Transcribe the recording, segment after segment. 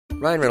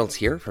Ryan Reynolds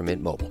here from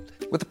Mint Mobile.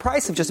 With the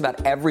price of just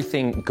about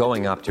everything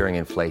going up during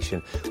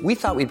inflation, we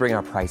thought we'd bring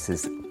our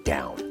prices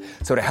down.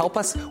 So to help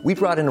us, we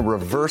brought in a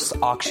reverse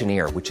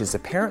auctioneer, which is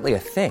apparently a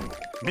thing.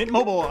 Mint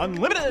Mobile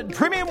Unlimited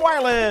Premium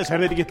Wireless. How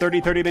to get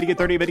 30, 30, bit to get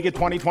 30, bit to get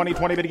 20, 20,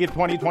 20, bit to get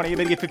 20, 20,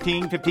 bit to get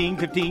 15, 15,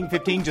 15,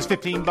 15, just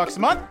 $15 a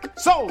month?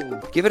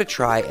 Sold! Give it a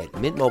try at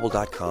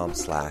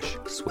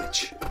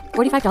mintmobile.com/switch.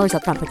 $45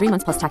 up front for 3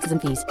 months plus taxes and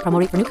fees. Promo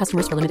rate for new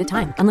customers for limited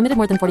time. Unlimited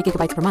more than 40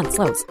 gigabytes per month.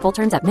 Slows full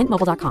terms at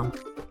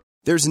mintmobile.com.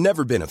 There's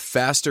never been a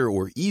faster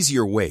or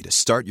easier way to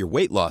start your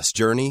weight loss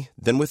journey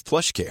than with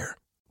PlushCare.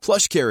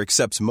 PlushCare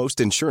accepts most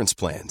insurance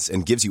plans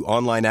and gives you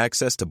online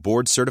access to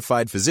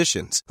board-certified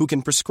physicians who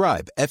can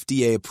prescribe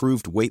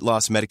FDA-approved weight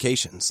loss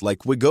medications like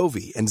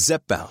Wegovy and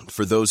Zepbound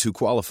for those who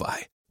qualify.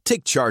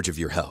 Take charge of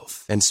your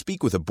health and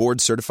speak with a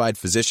board-certified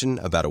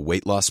physician about a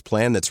weight loss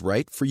plan that's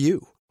right for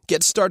you.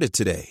 Get started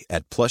today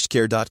at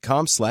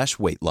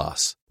plushcare.com/weight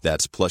loss.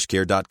 That's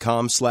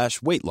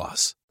plushcare.com/weight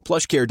loss.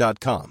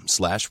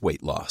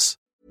 plushcare.com/weight loss.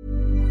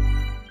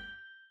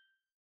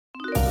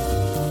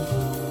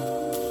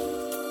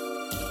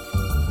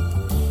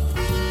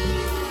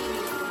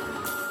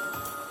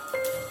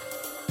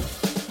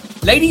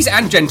 Ladies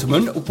and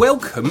gentlemen,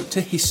 welcome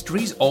to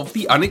Histories of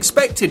the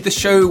Unexpected, the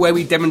show where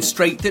we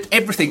demonstrate that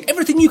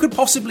everything you could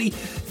possibly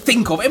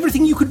think of,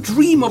 everything you could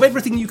dream of,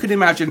 everything you could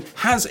imagine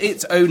has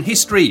its own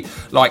history,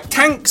 like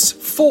tanks,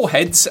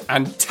 foreheads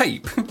and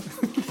tape.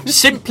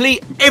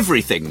 Simply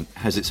everything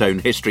has its own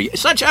history,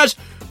 such as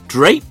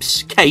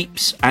drapes,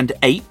 capes and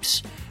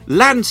apes,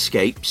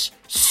 landscapes,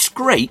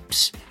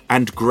 scrapes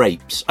and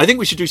grapes. I think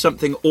we should do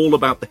something all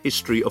about the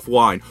history of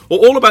wine, or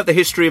all about the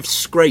history of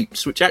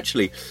scrapes, which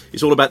actually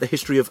is all about the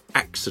history of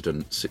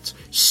accidents. It's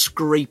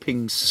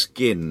scraping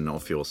skin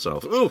off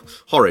yourself. Oh,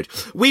 horrid.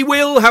 We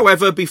will,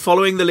 however, be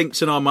following the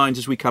links in our minds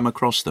as we come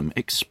across them,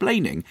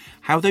 explaining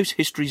how those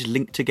histories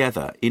link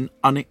together in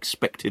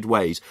unexpected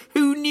ways.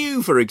 Who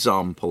knew, for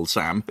example,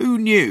 Sam, who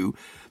knew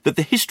that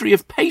the history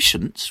of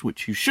patience,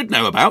 which you should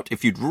know about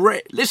if you'd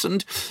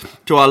listened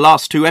to our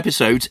last 2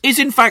 episodes, is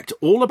in fact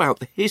all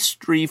about the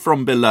history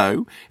from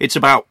below. It's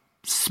about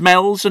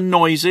smells and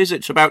noises,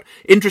 it's about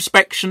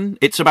introspection,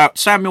 it's about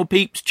Samuel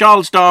Pepys,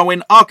 Charles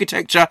Darwin,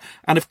 architecture,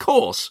 and of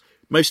course,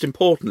 most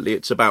importantly,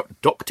 it's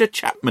about Dr.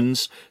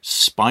 Chapman's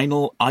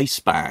spinal ice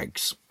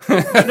bags. You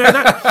know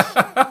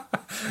that?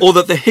 Or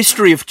that the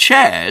history of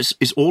chairs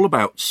is all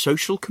about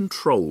social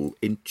control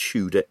in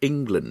Tudor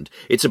England.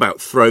 It's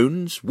about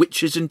thrones,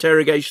 witches'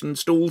 interrogation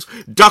stools,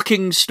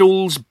 ducking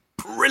stools.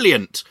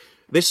 Brilliant!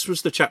 This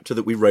was the chapter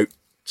that we wrote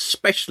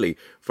specially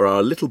for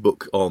our little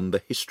book on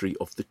the history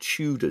of the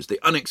Tudors, the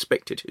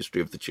unexpected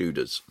history of the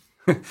Tudors.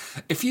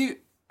 If you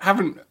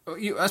haven't,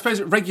 I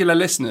suppose regular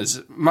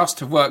listeners must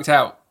have worked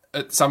out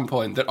at some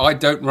point that I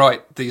don't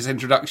write these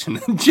introductions,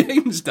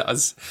 James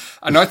does.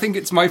 And I think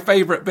it's my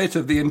favourite bit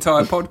of the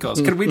entire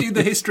podcast. Can we do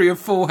the history of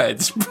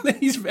foreheads,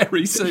 please,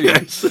 very soon?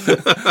 Yes.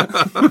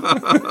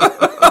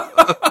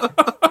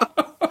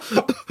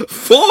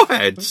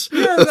 Foreheads?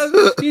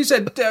 Yeah, you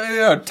said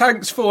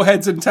tanks,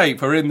 foreheads and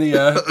tape are in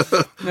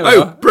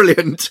the...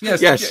 Brilliant.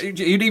 Yes.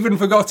 You'd even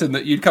forgotten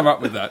that you'd come up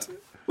with that.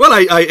 Well,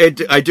 I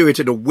do it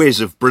in a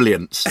whiz of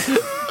brilliance.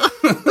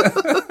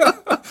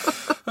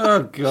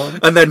 Oh,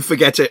 God. And then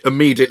forget it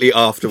immediately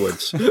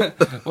afterwards.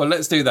 Well,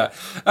 let's do that.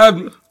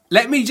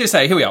 Let me just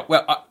say, here we are.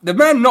 Well, the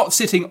man not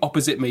sitting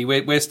opposite me,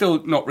 we're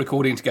still not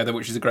recording together,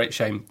 which is a great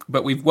shame,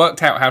 but we've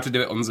worked out how to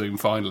do it on Zoom,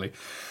 finally.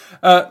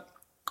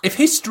 If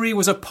history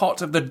was a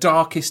pot of the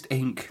darkest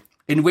ink,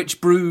 in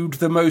which brewed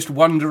the most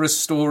wondrous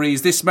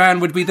stories, this man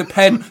would be the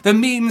pen, the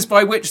means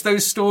by which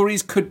those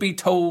stories could be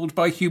told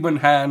by human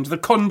hand, the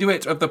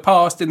conduit of the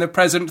past in the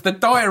present, the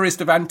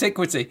diarist of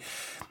antiquity.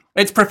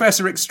 It's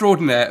Professor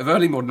Extraordinaire of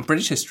Early Modern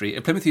British History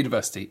at Plymouth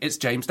University. It's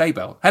James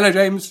Daybell. Hello,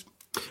 James.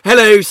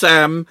 Hello,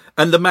 Sam.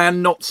 And the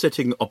man not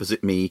sitting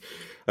opposite me.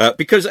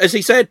 Because, as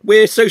he said,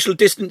 we're social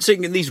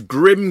distancing in these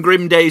grim,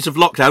 grim days of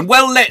lockdown.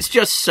 Well, let's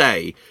just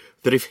say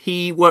that if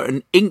he were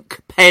an ink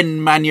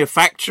pen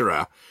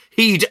manufacturer,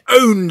 he'd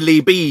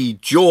only be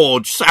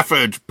George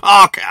Safford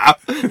Parker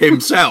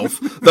himself,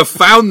 the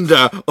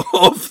founder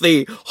of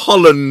the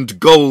Holland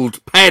Gold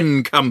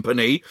Pen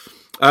Company.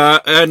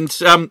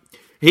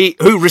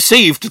 Who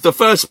received the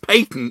first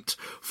patent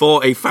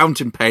for a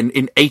fountain pen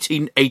in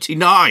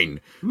 1889.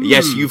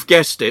 Yes, you've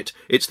guessed it.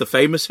 It's the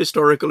famous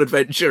historical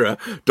adventurer,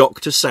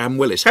 Dr. Sam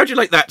Willis. How do you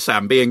like that,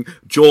 Sam, being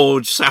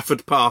George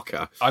Safford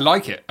Parker? I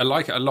like it. I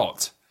like it a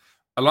lot.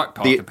 I like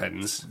Parker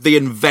pens. The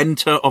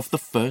inventor of the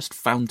first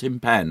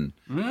fountain pen.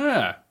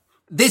 Yeah.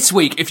 This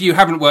week, if you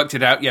haven't worked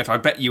it out yet, I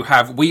bet you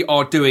have, we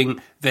are doing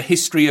the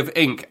history of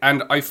ink.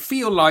 And I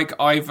feel like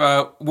I've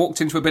walked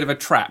into a bit of a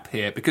trap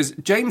here, because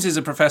James is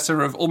a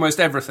professor of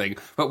almost everything.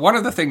 But one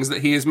of the things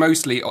that he is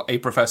mostly a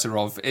professor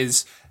of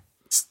is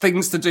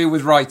things to do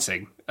with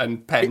writing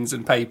and pens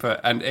and paper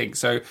and ink.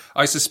 So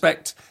I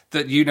suspect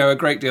that you know a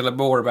great deal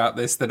more about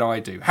this than I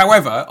do.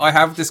 However, I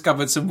have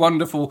discovered some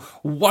wonderful,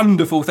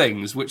 wonderful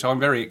things, which I'm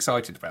very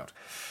excited about.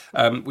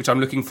 Which I'm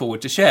looking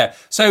forward to share.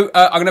 So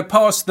I'm going to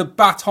pass the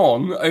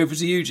baton over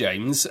to you,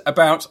 James,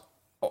 about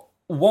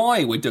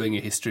why we're doing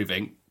a history of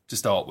ink to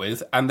start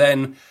with, and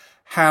then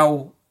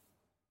how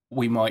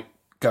we might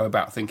go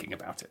about thinking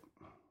about it.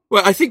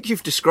 Well, I think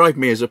you've described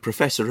me as a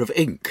professor of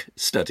ink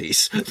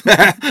studies,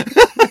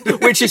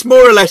 which is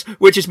more or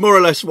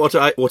less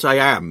what I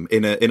am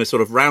in a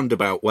sort of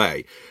roundabout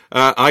way.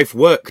 I've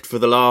worked for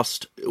the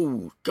last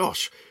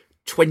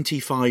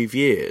 25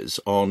 years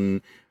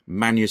on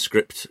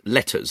manuscript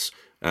letters.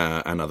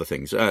 And other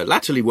things.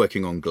 Latterly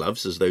working on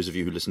gloves, as those of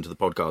you who listen to the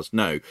podcast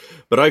know.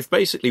 But I've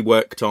basically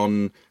worked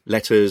on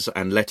letters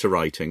and letter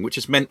writing, which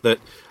has meant that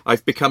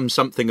I've become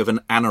something of an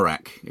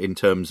anorak in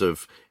terms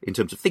of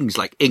things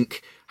like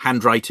ink,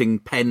 handwriting,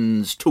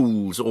 pens,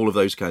 tools, all of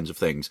those kinds of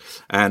things.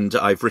 And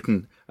I've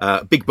written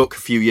a big book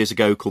a few years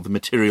ago called The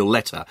Material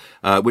Letter,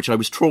 which I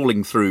was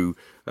trawling through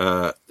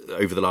over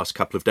the last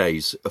couple of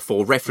days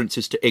for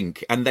references to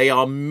ink, and they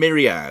are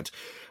myriad.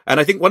 And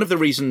I think one of the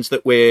reasons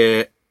that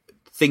we're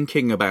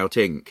thinking about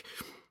ink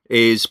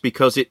is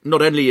because it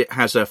not only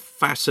has a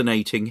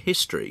fascinating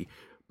history,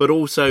 but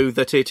also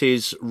that it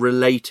is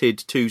related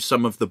to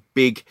some of the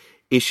big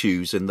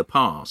issues in the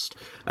past.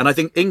 And I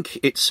think ink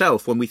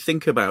itself, when we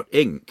think about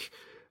ink,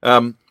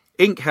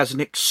 ink has an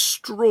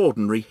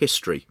extraordinary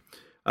history.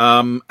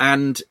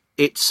 And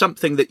it's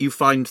something that you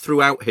find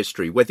throughout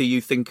history, whether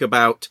you think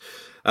about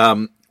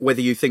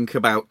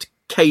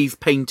cave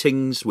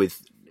paintings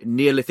with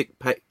Neolithic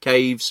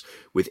caves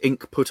with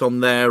ink put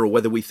on there, or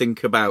whether we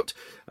think about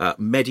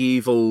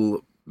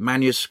medieval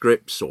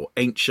manuscripts or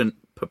ancient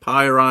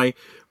papyri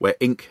where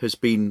ink has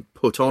been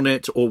put on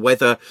it, or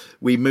whether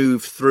we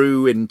move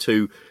through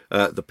into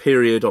the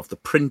period of the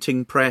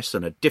printing press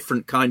and a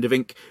different kind of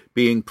ink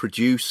being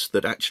produced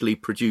that actually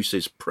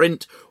produces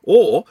print,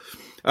 or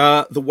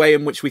the way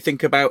in which we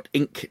think about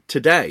ink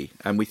today,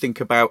 and we think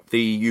about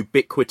the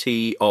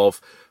ubiquity of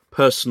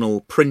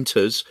personal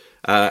printers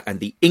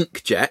and the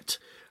inkjet.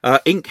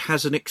 Ink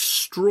has an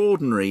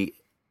extraordinary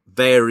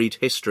varied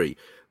history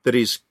that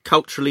is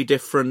culturally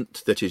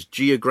different, that is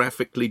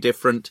geographically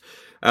different,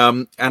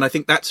 and I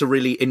think that's a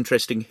really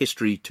interesting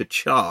history to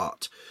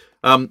chart.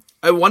 One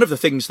of the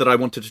things that I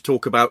wanted to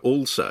talk about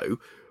also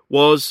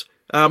was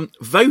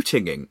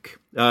voting ink.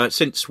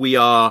 Since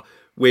we're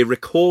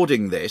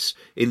recording this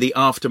in the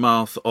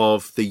aftermath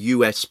of the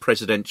US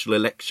presidential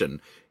election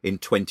in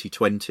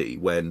 2020,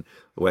 when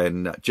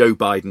Joe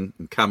Biden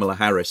and Kamala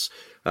Harris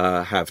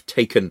have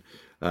taken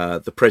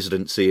the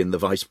presidency and the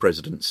vice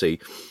presidency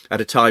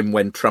at a time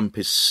when Trump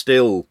is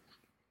still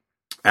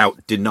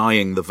out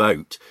denying the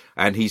vote,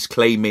 and he's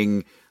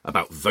claiming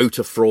about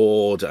voter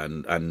fraud,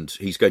 and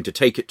he's going to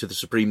take it to the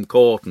Supreme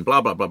Court and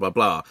blah, blah, blah, blah,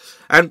 blah.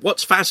 And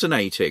what's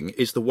fascinating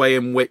is the way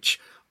in which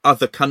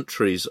other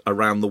countries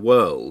around the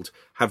world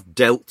have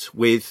dealt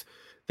with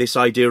this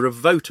idea of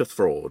voter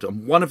fraud.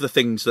 And one of the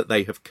things that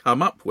they have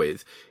come up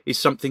with is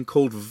something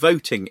called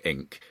voting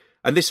ink.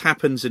 And this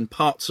happens in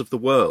parts of the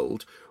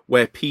world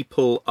where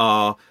people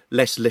are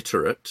less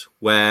literate,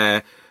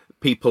 where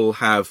people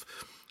have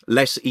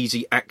less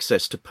easy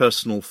access to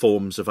personal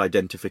forms of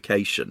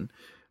identification.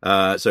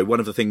 So one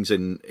of the things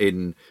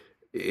in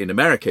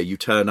America, you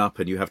turn up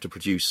and you have to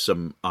produce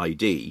some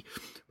ID.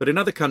 But in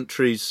other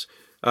countries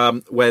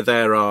where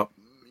there are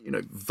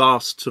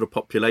vast sort of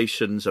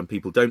populations and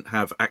people don't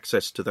have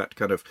access to that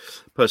kind of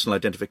personal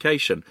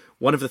identification,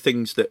 one of the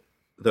things that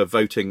the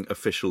voting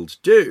officials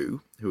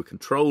do, who are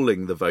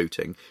controlling the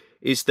voting,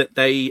 is that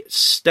they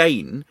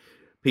stain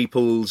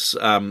people's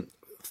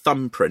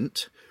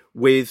thumbprint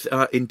with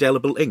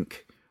indelible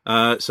ink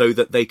so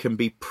that they can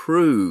be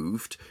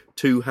proved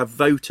to have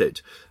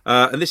voted.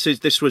 And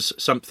this was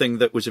something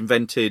that was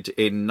invented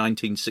in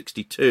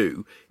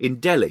 1962 in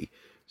Delhi,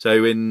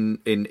 so in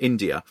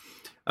India,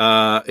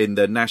 in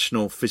the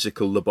National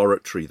Physical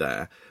Laboratory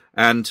there.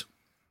 And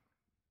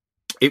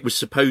it was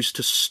supposed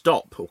to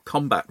stop or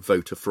combat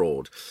voter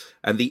fraud.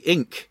 And the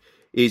ink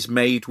is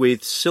made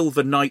with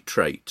silver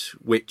nitrate,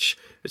 which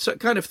is a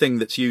kind of thing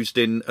that's used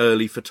in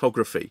early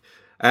photography.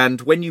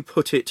 And when you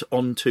put it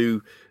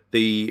onto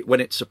when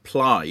it's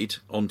applied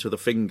onto the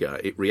finger,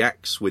 it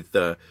reacts with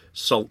the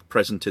salt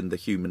present in the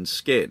human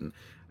skin,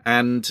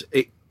 and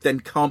it then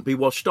can't be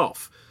washed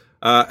off.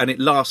 And it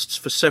lasts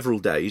for several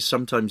days,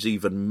 sometimes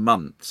even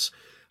months.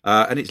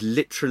 And it's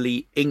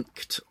literally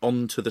inked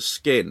onto the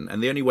skin.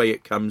 And the only way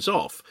it comes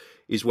off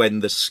is when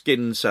the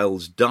skin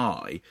cells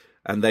die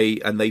and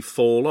they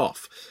fall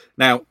off.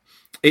 Now,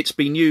 it's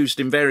been used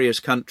in various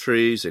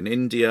countries, in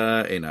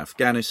India, in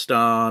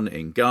Afghanistan,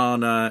 in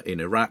Ghana, in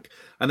Iraq.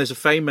 And there's a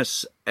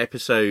famous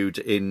episode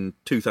in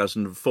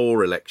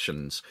 2004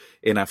 elections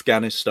in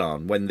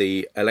Afghanistan when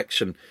the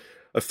election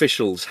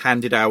officials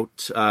handed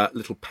out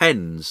little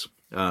pens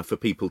for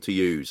people to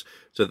use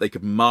so that they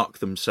could mark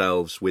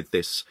themselves with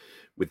this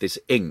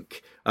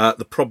ink.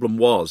 The problem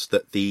was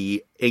that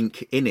the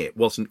ink in it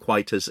wasn't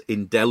quite as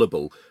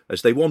indelible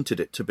as they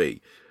wanted it to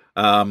be.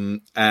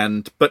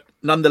 But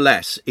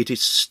nonetheless, it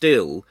is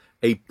still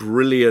a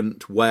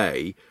brilliant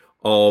way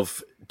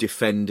of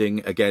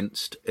defending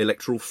against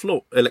electoral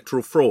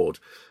fraud.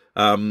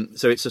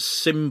 So it's a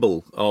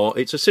symbol, or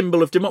it's a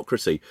symbol of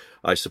democracy,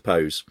 I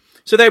suppose.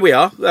 So there we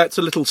are. That's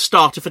a little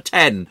starter for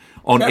 10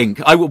 on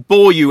ink. I will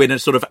bore you in a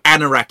sort of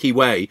Anaraki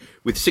way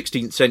with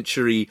 16th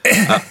century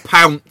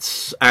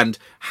pounce and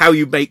how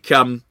you make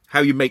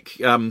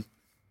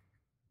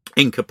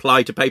ink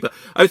apply to paper.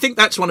 I think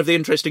that's one of the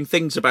interesting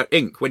things about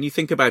ink. When you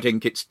think about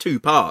ink, it's two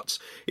parts.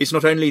 It's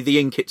not only the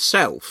ink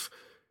itself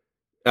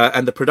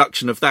and the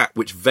production of that,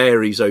 which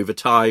varies over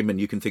time. And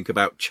you can think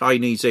about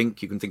Chinese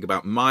ink, you can think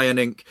about Mayan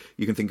ink,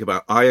 you can think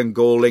about iron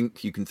gall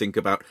ink, you can think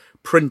about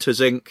printer's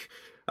ink.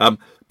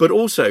 But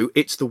also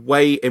it's the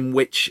way in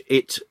which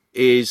it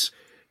is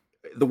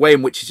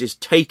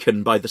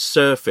taken by the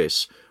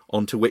surface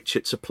onto which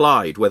it's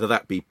applied, whether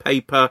that be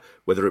paper,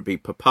 whether it be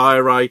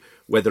papyri,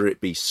 whether it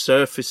be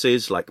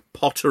surfaces like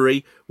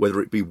pottery,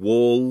 whether it be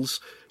walls.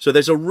 So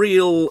there's a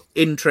real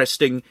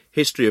interesting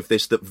history of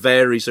this that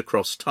varies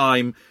across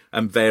time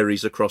and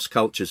varies across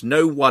cultures.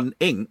 No one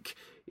ink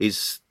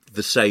is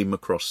the same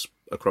across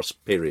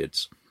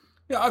periods.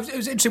 Yeah, it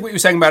was interesting what you were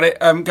saying about it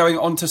going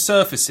onto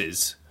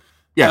surfaces.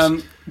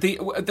 Yes.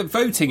 The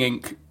voting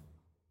ink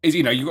is,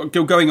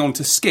 you're going on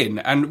to skin.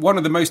 And one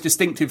of the most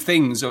distinctive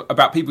things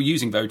about people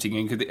using voting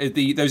ink are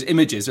those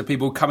images of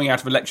people coming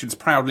out of elections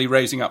proudly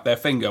raising up their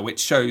finger, which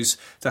shows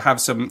to have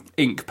some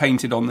ink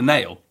painted on the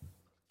nail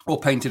or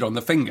painted on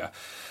the finger.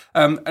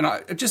 And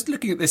just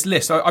looking at this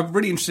list, I'm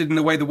really interested in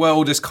the way the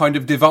world is kind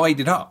of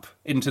divided up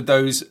into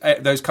those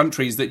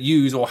countries that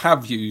use or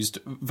have used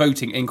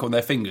voting ink on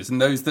their fingers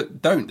and those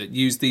that don't, that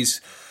use these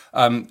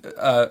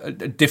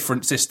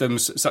different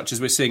systems such as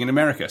we're seeing in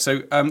America.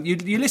 So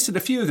you listed a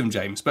few of them,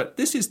 James, but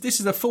this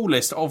is a full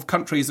list of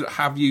countries that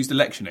have used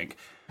election ink.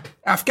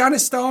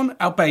 Afghanistan,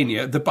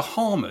 Albania, the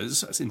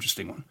Bahamas, that's an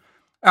interesting one,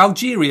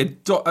 Algeria,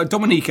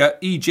 Dominica,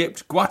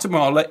 Egypt,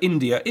 Guatemala,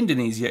 India,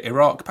 Indonesia,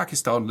 Iraq,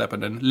 Pakistan,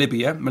 Lebanon,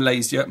 Libya,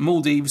 Malaysia,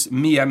 Maldives,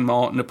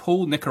 Myanmar,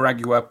 Nepal,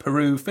 Nicaragua,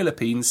 Peru,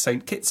 Philippines,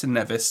 St. Kitts and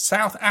Nevis,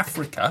 South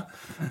Africa,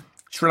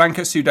 Sri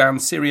Lanka, Sudan,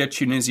 Syria,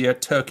 Tunisia,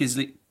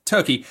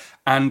 Turkey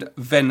and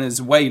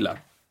Venezuela.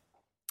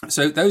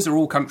 So those are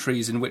all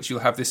countries in which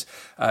you'll have this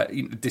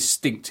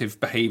distinctive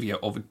behaviour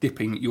of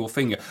dipping your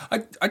finger.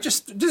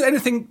 Does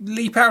anything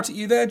leap out at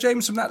you there,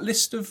 James, from that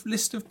list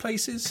of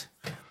places?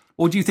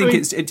 Or do you think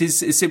it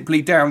is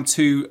simply down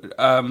to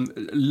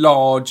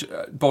large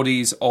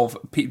bodies of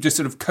people just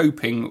sort of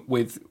coping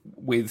with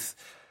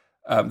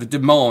the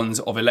demands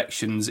of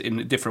elections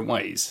in different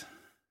ways?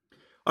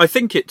 I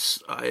think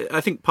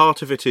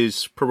part of it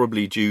is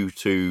probably due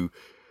to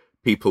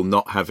people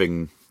not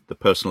having the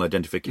personal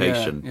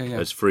identification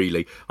as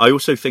freely. I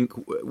also think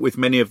with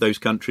many of those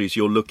countries,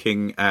 you're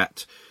looking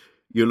at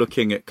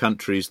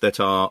countries that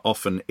are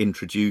often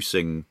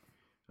introducing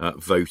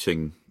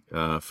voting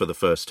for the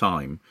first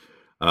time,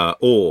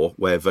 or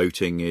where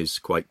voting is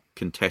quite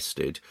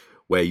contested,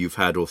 where you've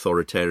had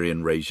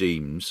authoritarian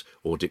regimes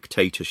or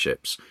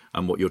dictatorships,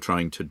 and what you're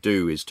trying to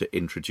do is to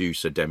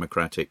introduce a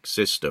democratic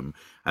system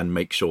and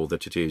make sure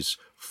that it is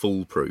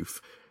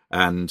foolproof.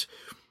 And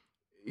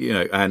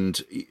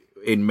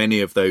in many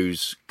of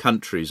those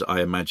countries,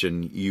 I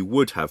imagine you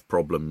would have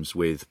problems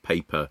with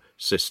paper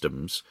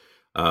systems,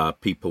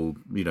 people,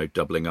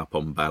 doubling up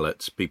on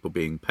ballots, people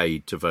being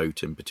paid to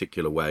vote in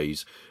particular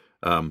ways,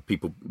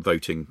 people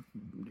voting,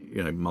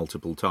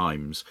 multiple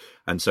times.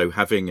 And so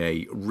having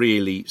a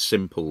really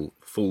simple,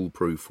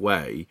 foolproof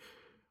way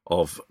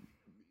of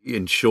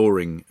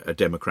ensuring a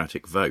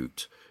democratic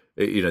vote,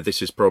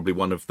 this is probably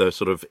one of the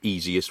sort of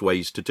easiest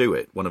ways to do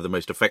it, one of the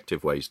most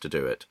effective ways to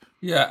do it.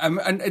 Yeah,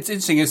 and it's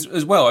interesting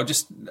as well. I've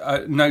just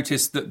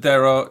noticed that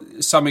there are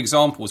some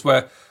examples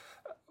where,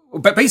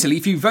 but basically,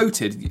 if you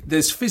voted,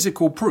 there's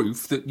physical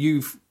proof that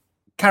you've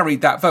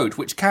carried that vote,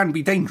 which can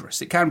be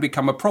dangerous. It can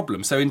become a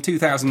problem. So in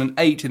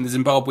 2008, in the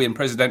Zimbabwean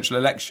presidential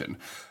election,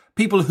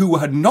 people who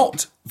had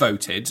not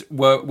voted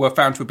were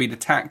found to have been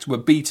attacked, were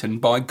beaten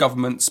by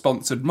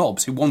government-sponsored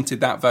mobs who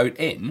wanted that vote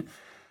in.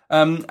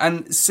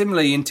 And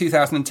similarly, in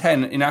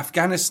 2010, in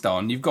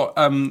Afghanistan, you've got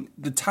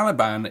the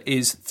Taliban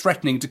is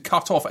threatening to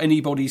cut off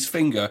anybody's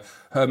finger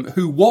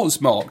who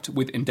was marked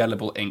with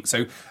indelible ink.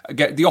 So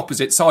get the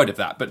opposite side of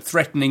that, but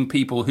threatening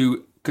people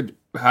who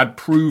had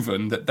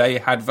proven that they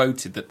had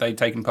voted, that they'd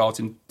taken part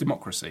in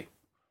democracy.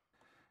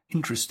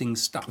 Interesting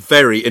stuff.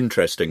 Very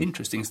interesting.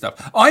 Interesting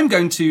stuff. I'm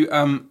going to...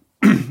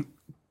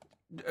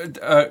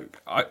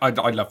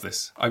 I love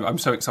this. I'm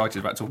so excited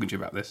about talking to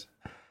you about this.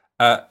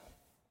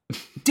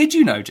 Did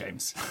you know,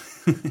 James,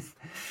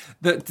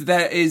 that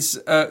there's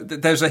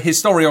a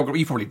historiography?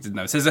 You probably didn't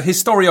know. There's a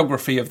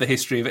historiography of the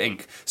history of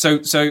ink. So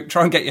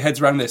try and get your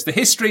heads around this. The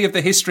history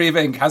of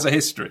ink has a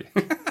history.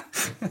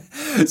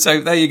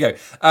 So there you go.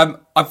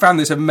 I found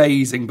this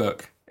amazing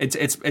book.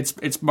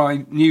 It's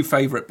my new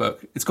favourite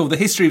book. It's called The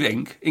History of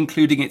Ink,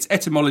 including its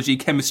etymology,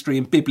 chemistry,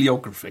 and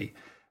bibliography.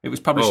 It was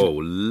published.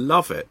 Oh,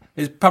 love it!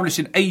 It was published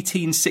in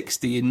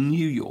 1860 in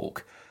New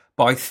York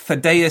by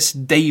Thaddeus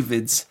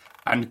Davids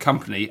and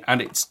Company,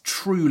 and it's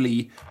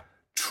truly,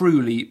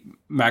 truly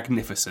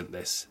magnificent.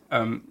 This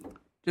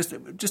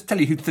just tell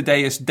you who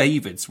Thaddeus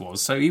Davids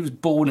was. So he was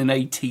born in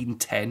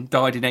 1810,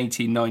 died in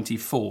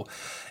 1894.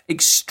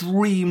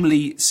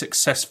 Extremely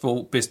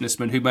successful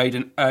businessman who made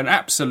an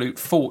absolute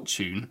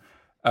fortune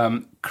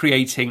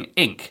creating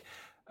ink.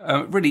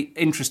 Really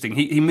interesting.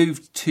 He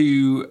moved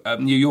to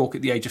New York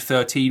at the age of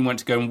 13, went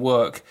to go and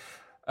work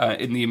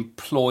in the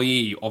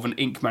employee of an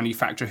ink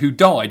manufacturer who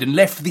died and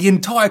left the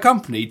entire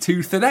company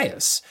to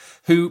Thaddeus,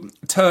 who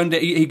turned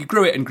it, he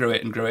grew it and grew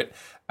it and grew it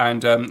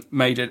and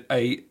made it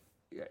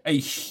a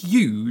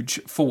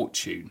huge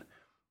fortune.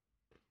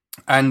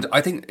 And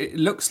I think it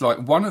looks like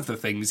one of the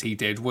things he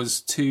did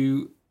was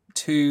to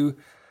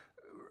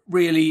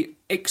really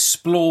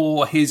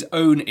explore his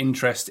own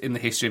interest in the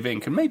history of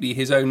ink and maybe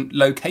his own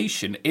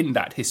location in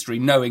that history,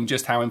 knowing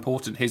just how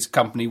important his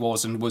company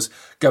was and was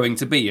going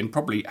to be, and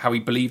probably how he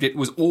believed it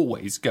was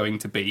always going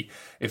to be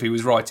if he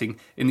was writing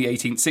in the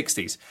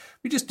 1860s.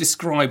 We just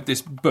describe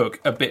this book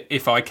a bit,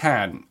 if I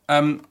can.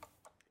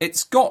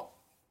 It's got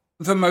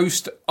the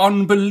most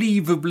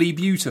unbelievably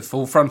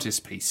beautiful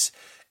frontispiece.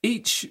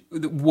 Each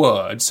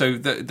word, so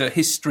the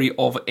history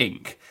of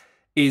ink,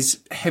 is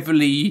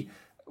heavily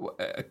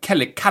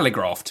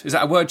calligraphed. Is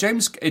that a word,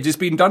 James? It has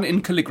been done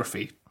in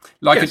calligraphy,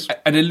 like yes.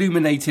 an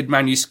illuminated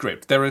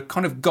manuscript. There are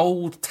kind of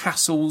gold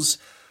tassels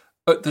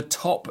at the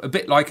top, a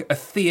bit like a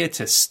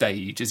theatre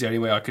stage is the only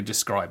way I could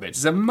describe it.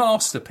 It's a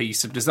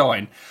masterpiece of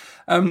design,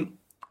 and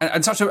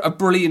such a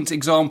brilliant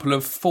example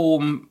of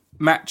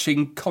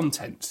form-matching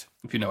content,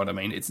 if you know what I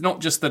mean. It's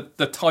not just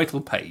the title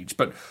page,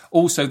 but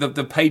also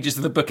the pages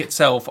of the book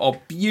itself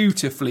are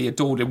beautifully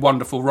adored in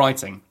wonderful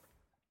writing.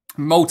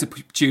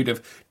 Multitude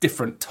of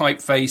different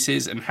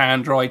typefaces and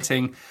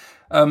handwriting.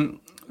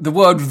 The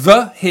word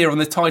 "the" here on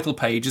the title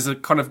page is a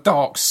kind of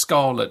dark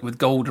scarlet with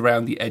gold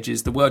around the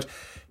edges. The word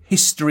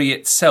 "history"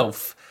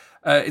 itself,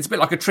 it's a bit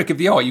like a trick of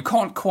the eye. You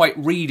can't quite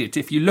read it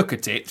if you look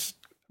at it,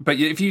 but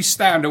if you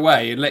stand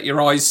away and let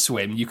your eyes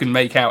swim, you can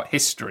make out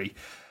history.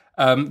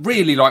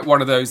 Really like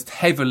one of those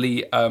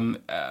heavily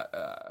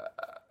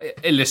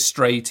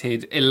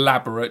illustrated,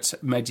 elaborate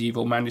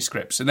medieval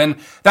manuscripts. And then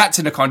that's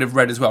in a kind of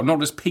red as well,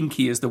 not as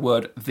pinky as the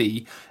word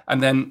 "the."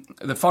 And then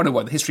the final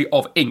word, the history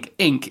of ink.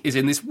 Ink is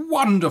in this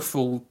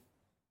wonderful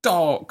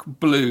dark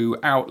blue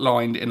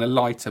outlined in a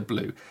lighter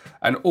blue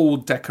and all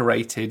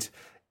decorated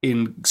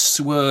in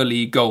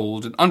swirly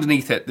gold. And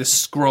underneath it, this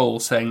scroll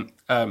saying,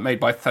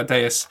 made by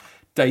Thaddeus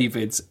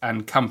Davids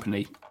and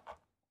Company.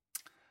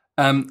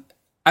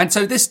 And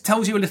so this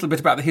tells you a little bit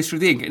about the history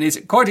of the ink, and it's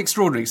quite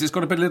extraordinary because it's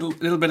got a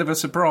little bit of a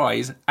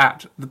surprise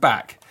at the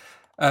back.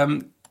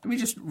 Let me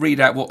just read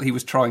out what he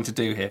was trying to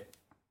do here.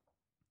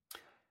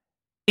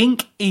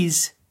 Ink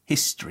is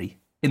history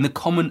in the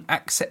common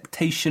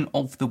acceptation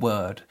of the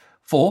word,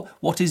 for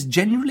what is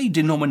generally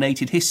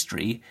denominated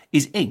history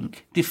is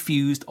ink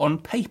diffused on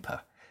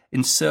paper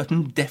in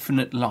certain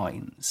definite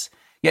lines.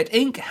 Yet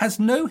ink has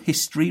no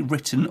history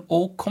written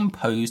or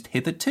composed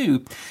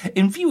hitherto.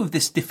 In view of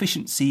this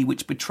deficiency,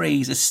 which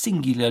betrays a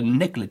singular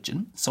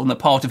negligence on the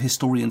part of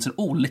historians and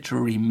all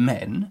literary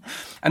men,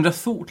 and a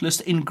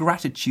thoughtless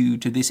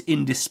ingratitude to this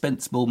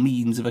indispensable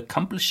means of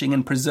accomplishing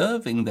and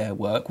preserving their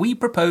work, we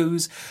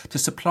propose to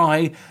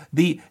supply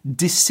the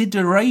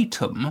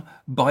desideratum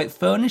by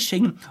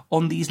furnishing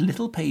on these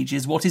little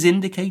pages what is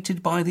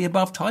indicated by the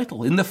above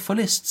title, in the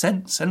fullest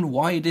sense and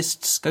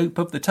widest scope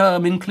of the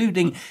term,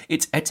 including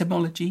its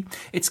etymology,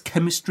 its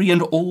chemistry,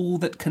 and all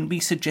that can be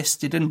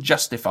suggested and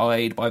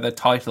justified by the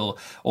title,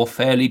 or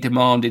fairly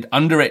demanded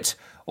under it,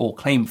 or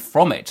claimed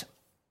from it.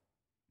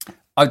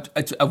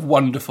 A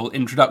wonderful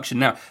introduction.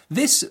 Now,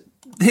 this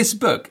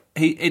book,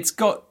 it's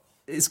got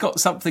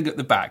something at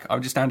the back.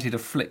 I'm just down here to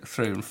flick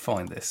through and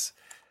find this.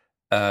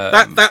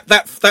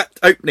 That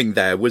opening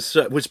there was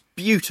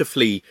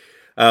beautifully.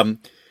 Even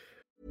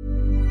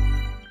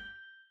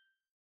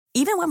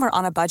when we're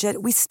on a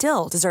budget, we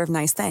still deserve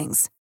nice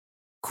things.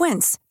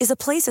 Quince is a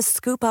place to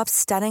scoop up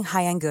stunning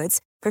high-end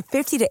goods for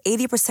 50 to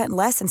 80%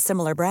 less than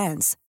similar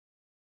brands.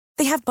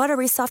 They have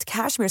buttery soft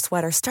cashmere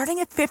sweaters starting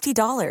at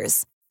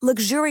 $50,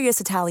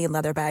 luxurious Italian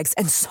leather bags,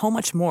 and so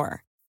much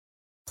more.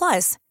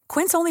 Plus,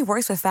 Quince only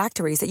works with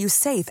factories that use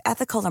safe,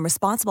 ethical, and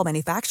responsible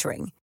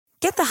manufacturing.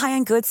 Get the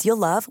high-end goods you'll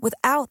love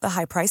without the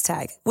high price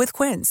tag with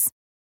Quince.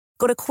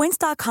 Go to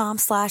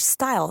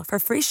quince.com/style for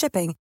free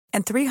shipping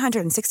and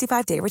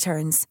 365-day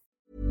returns.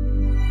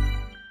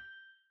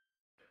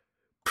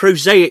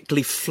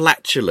 Prosaically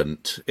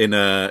flatulent in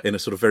a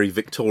sort of very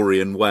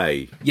Victorian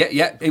way.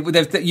 Yeah.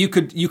 You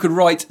could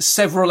write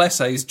several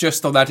essays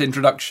just on that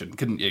introduction,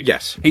 couldn't you?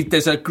 Yes.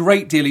 There's a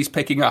great deal he's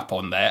picking up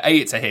on there.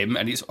 It's a him,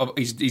 and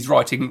he's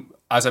writing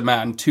as a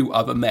man to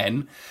other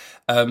men.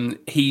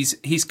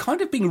 He's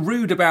kind of being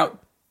rude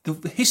about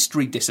the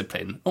history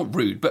discipline, not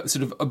rude, but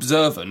sort of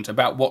observant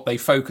about what they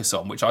focus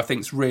on, which I think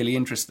is really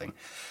interesting.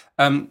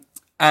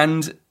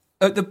 And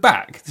at the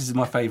back, this is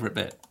my favourite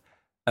bit.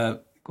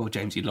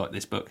 James, you'd like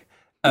this book.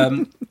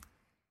 There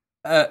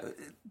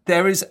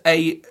is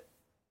a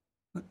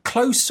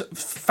close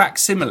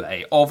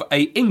facsimile of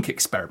a ink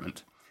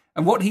experiment.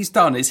 And what he's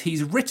done is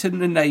he's written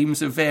the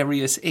names of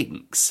various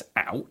inks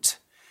out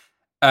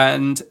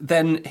and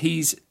then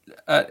he's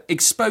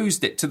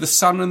exposed it to the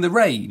sun and the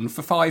rain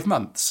for 5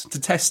 months to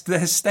test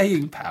their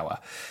staying power.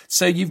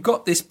 So you've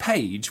got this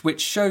page which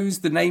shows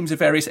the names of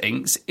various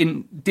inks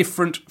in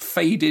different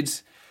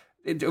faded.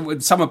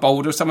 Some are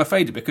bolder, some are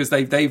faded because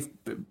they've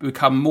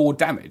become more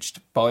damaged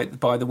by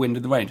the wind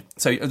and the rain.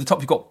 So at the top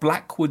you've got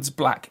Blackwood's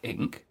Black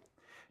Ink,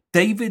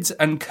 David's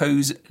and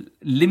Co.'s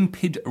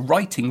Limpid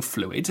Writing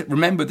Fluid.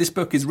 Remember, this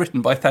book is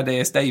written by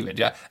Thaddeus David.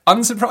 Yeah,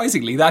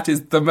 unsurprisingly, that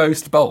is the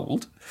most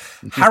bold.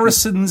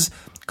 Harrison's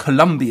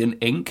Columbian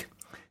Ink,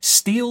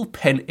 Steel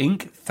Pen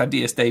Ink,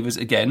 Thaddeus Davis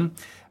again,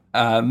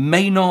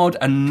 Maynard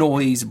and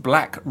Noyes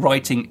Black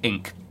Writing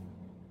Ink.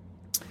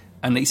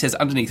 And he says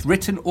underneath,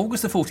 written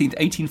August the 14th,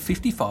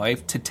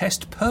 1855, to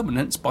test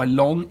permanence by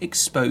long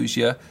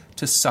exposure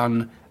to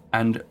sun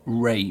and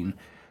rain.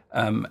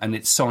 And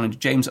it's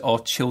signed James R.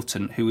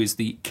 Chilton, who is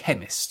the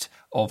chemist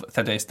of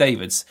Thaddeus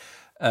Davids.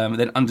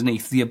 Then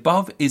underneath, the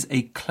above is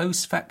a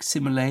close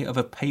facsimile of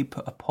a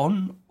paper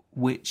upon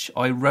which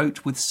I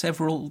wrote with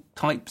several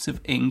types of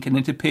ink, and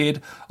it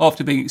appeared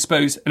after being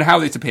exposed, and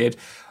how it appeared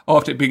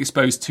after being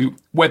exposed to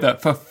weather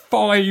for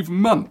 5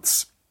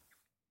 months.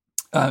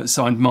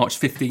 Signed March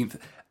 15th,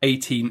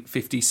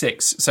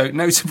 1856. So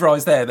no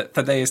surprise there that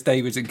Thaddeus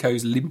David and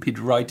Co.'s Limpid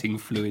Writing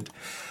Fluid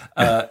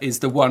is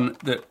the one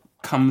that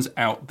comes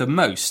out the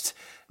most.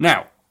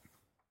 Now,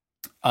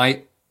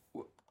 I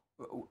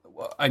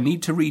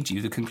need to read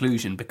you the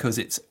conclusion because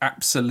it's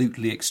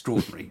absolutely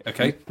extraordinary,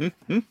 okay?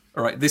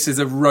 All right, this is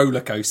a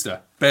roller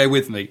coaster. Bear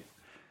with me.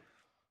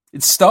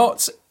 It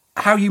starts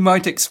how you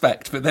might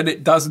expect, but then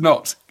it does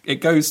not.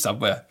 It goes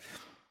somewhere.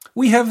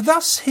 We have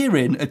thus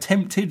herein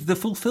attempted the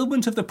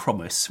fulfilment of the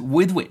promise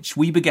with which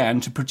we began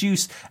to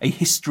produce a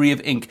history of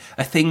ink,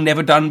 a thing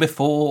never done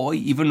before or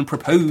even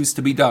proposed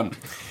to be done.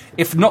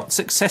 If not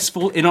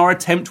successful in our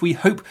attempt, we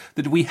hope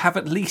that we have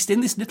at least in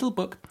this little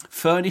book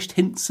furnished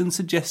hints and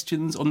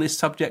suggestions on this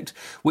subject,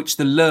 which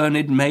the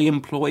learned may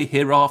employ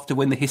hereafter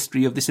when the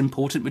history of this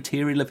important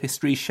material of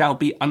history shall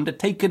be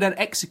undertaken and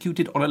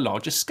executed on a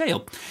larger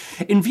scale.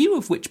 In view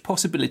of which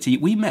possibility,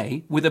 we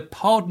may, with a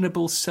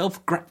pardonable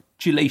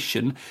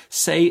self-gratulation,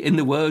 say in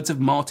the words of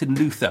Martin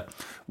Luther,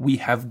 we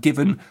have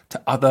given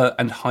to other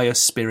and higher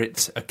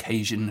spirits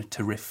occasion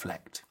to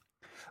reflect.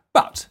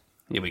 But,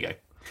 here we go.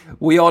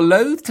 We are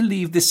loath to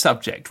leave this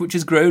subject, which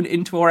has grown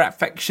into our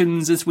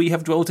affections as we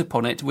have dwelt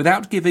upon it,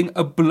 without giving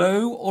a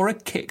blow or a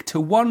kick to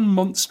one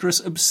monstrous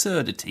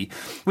absurdity,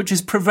 which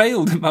has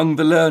prevailed among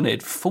the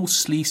learned,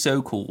 falsely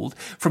so called,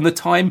 from the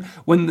time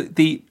when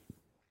the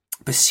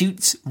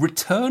pursuits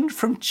returned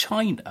from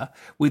China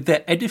with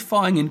their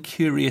edifying and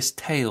curious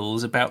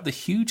tales about the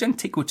huge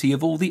antiquity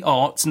of all the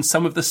arts and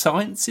some of the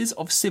sciences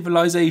of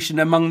civilization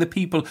among the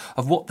people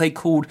of what they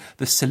called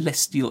the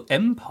Celestial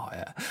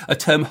Empire, a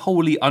term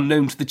wholly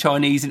unknown to the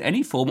Chinese in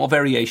any form or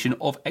variation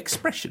of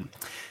expression.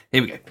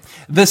 Here we go.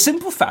 The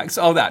simple facts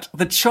are that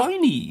the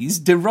Chinese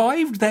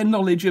derived their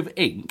knowledge of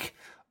ink,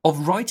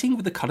 of writing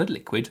with a coloured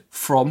liquid,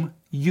 from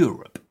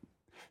Europe.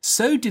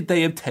 So did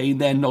they obtain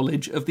their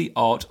knowledge of the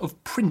art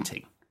of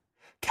printing,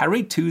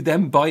 carried to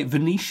them by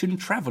Venetian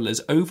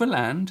travellers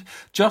overland,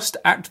 just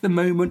at the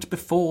moment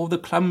before the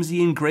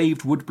clumsy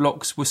engraved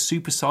woodblocks were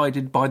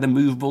superseded by the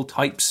movable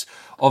types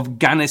of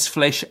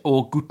Gannesfleisch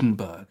or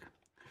Gutenberg.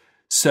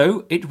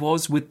 So it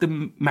was with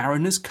the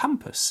mariner's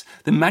compass,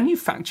 the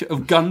manufacture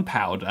of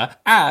gunpowder,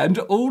 and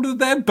all of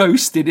their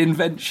boasted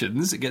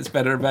inventions, it gets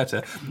better and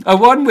better,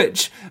 one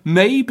which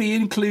may be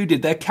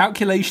included their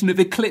calculation of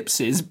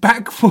eclipses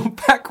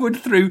backward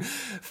through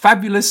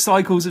fabulous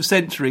cycles of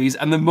centuries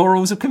and the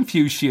morals of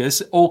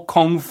Confucius or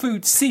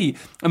Kong-Fu-Tse,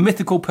 a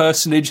mythical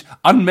personage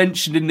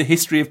unmentioned in the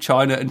history of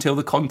China until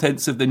the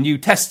contents of the New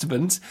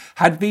Testament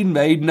had been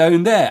made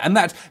known there, and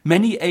that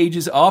many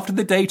ages after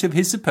the date of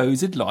his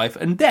supposed life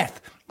and death.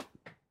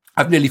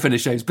 I've nearly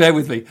finished, James, bear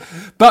with me.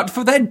 But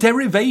for their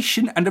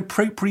derivation and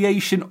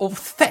appropriation of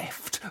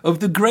theft of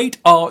the great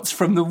arts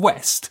from the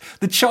West,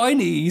 the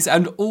Chinese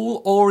and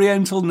all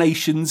Oriental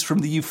nations from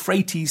the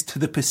Euphrates to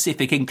the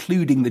Pacific,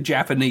 including the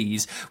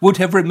Japanese, would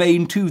have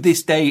remained to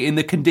this day in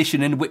the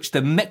condition in which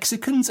the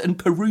Mexicans and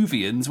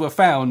Peruvians were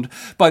found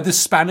by the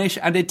Spanish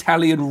and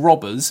Italian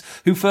robbers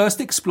who first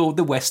explored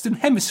the Western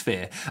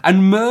Hemisphere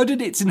and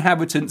murdered its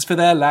inhabitants for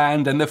their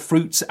land and the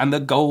fruits and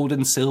the gold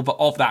and silver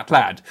of that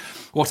land.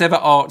 Whatever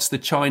arts the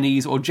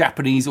Chinese or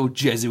Japanese or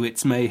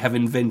Jesuits may have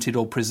invented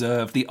or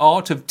preserved, the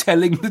art of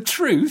telling the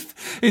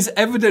truth is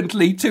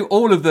evidently to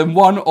all of them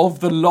one of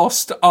the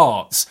lost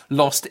arts,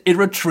 lost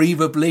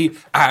irretrievably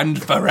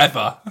and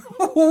forever.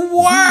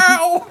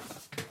 Wow!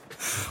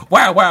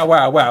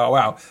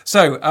 Wow.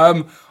 So,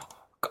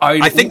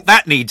 I think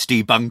that needs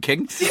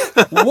debunking.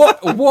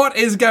 What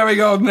is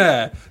going on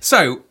there?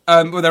 So,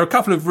 well, there are a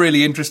couple of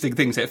really interesting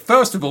things here.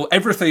 First of all,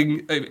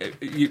 everything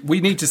we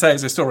need to say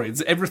as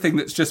historians, everything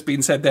that's just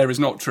been said there is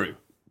not true.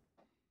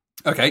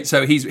 Okay,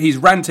 so he's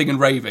ranting and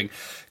raving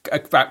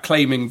about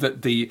claiming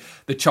that the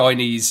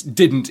Chinese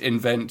didn't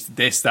invent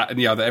this, that, and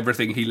the other.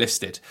 Everything he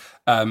listed.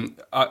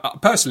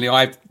 Personally,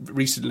 I've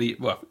recently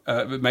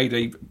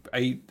made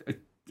a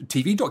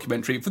TV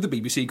documentary for the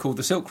BBC called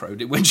The Silk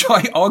Road, in which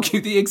I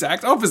argue the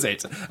exact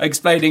opposite,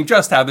 explaining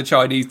just how the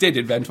Chinese did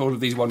invent all of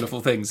these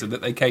wonderful things and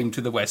that they came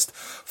to the West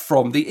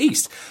from the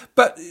East.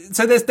 But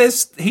so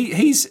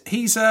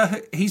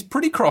he's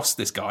pretty cross,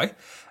 this guy.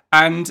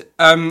 And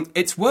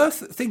it's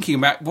worth thinking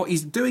about what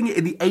he's doing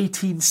in the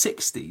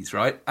 1860s,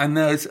 right? And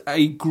there's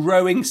a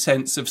growing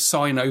sense of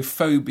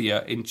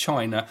Sinophobia in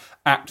China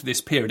at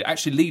this period. It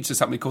actually leads to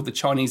something called the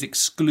Chinese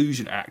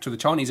Exclusion Act, where the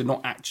Chinese are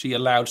not actually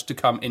allowed to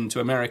come into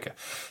America.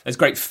 There's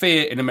great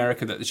fear in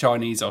America that the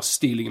Chinese are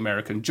stealing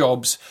American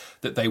jobs,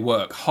 that they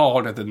work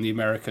harder than the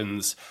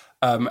Americans.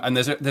 And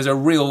there's a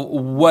real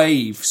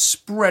wave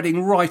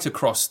spreading right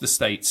across the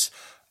states,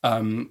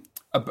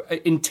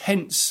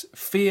 intense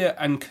fear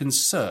and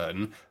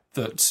concern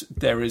that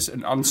there is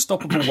an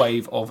unstoppable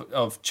wave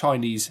of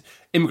Chinese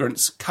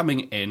immigrants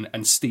coming in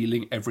and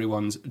stealing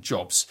everyone's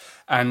jobs.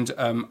 And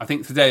I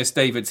think Thaddeus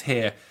Davids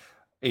here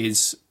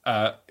is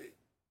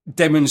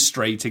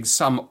demonstrating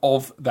some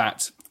of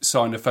that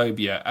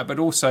Sinophobia, but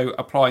also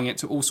applying it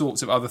to all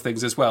sorts of other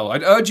things as well.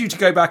 I'd urge you to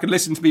go back and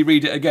listen to me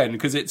read it again,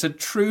 because it's a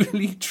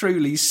truly,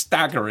 truly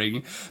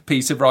staggering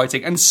piece of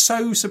writing, and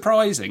so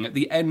surprising at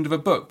the end of a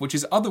book, which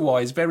is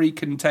otherwise very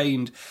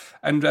contained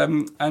and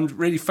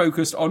really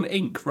focused on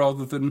ink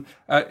rather than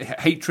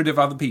hatred of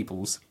other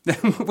people's.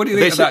 What do you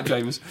think of that,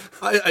 James?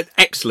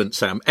 Excellent,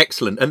 Sam.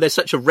 Excellent. And there's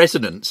such a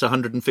resonance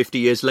 150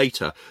 years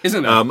later.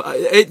 Isn't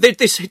there?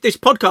 This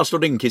podcast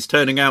on ink is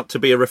turning out to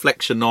be a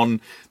reflection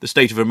on the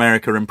state of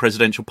America and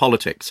presidential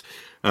politics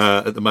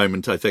at the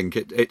moment. I think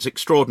it's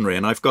extraordinary.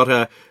 And I've got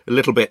a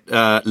little bit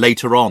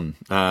later on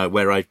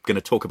where I'm going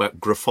to talk about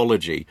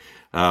graphology.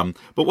 But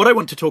what I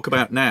want to talk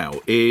about now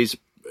is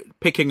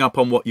picking up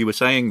on what you were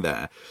saying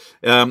there.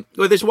 Well,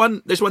 there's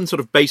one sort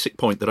of basic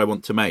point that I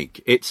want to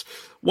make. It's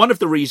one of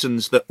the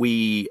reasons that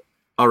we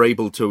are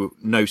able to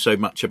know so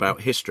much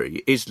about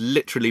history is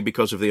literally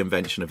because of the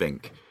invention of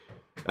ink.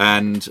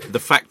 And the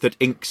fact that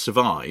ink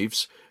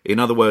survives, in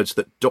other words,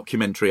 that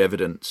documentary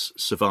evidence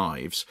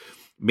survives,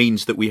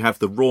 means that we have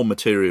the raw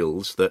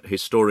materials that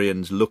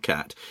historians look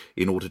at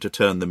in order to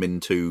turn them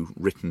into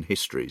written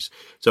histories.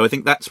 So I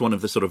think that's one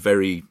of the sort of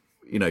very,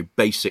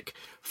 basic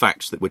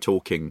facts that we're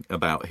talking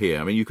about here.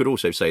 I mean, you could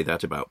also say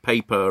that about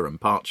paper and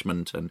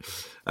parchment and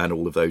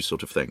all of those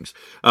sort of things.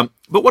 But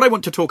what I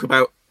want to talk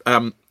about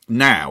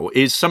now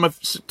is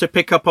to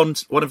pick up on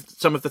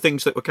some of the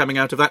things that were coming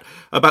out of that,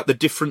 about the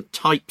different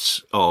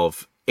types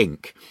of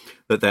ink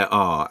that there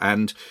are,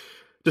 and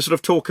to sort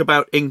of talk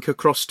about ink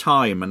across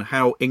time and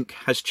how ink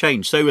has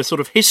changed. So a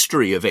sort of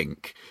history of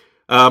ink.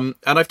 And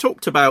I've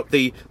talked about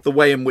the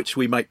way in which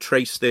we might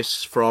trace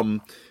this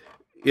from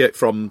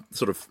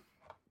sort of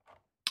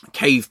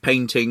cave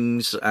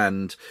paintings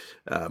and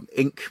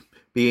ink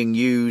being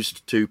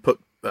used to put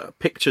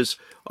pictures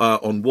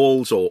on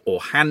walls, or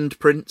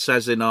handprints,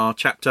 as in our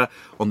chapter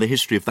on the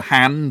history of the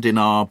hand in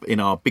our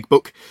big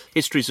book,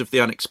 Histories of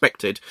the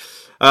Unexpected,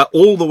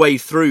 all the way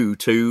through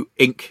to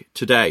ink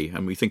today.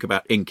 And we think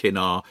about ink in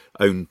our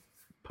own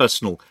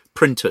personal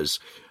printers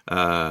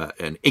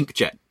and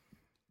inkjet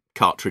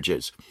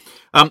cartridges.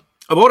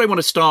 What I want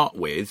to start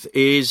with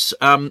is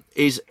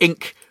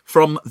ink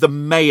from the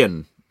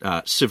Mayan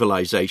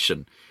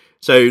civilization.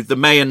 So the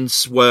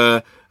Mayans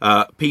were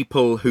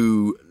people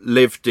who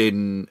lived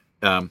in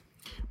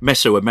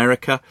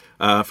Mesoamerica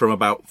from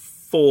about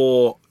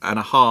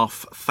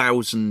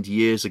 4,500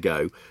 years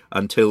ago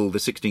until the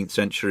 16th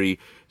century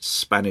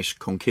Spanish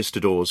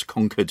conquistadors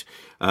conquered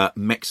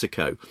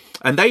Mexico.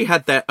 And they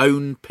had their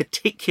own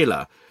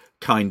particular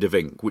kind of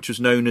ink, which was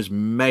known as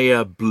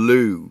Maya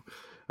blue,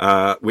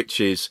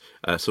 which is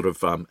sort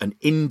of an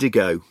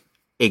indigo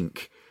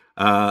ink.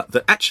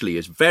 That actually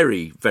is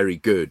very, very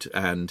good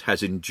and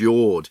has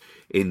endured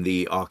in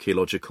the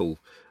archaeological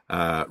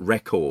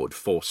record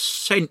for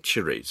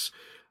centuries.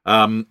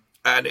 And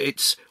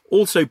it's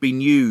also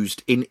been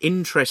used in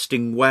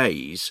interesting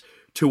ways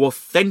to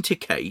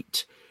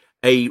authenticate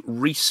a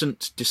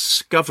recent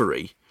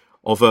discovery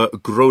of a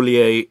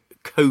Grolier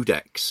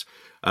Codex,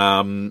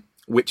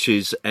 which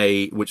was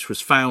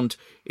found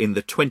in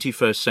the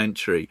 21st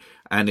century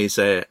and is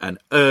an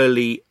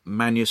early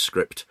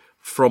manuscript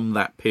from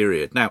that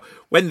period. Now,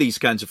 when these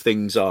kinds of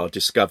things are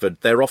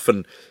discovered, they're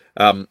often,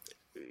 looked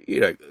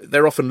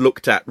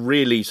at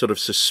really sort of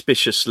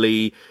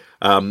suspiciously.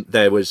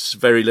 There was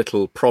very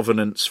little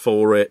provenance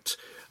for it.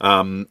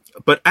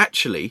 But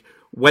actually,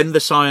 when the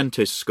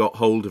scientists got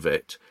hold of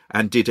it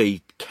and did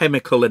a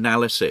chemical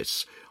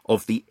analysis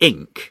of the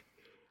ink,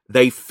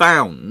 they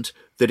found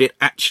that it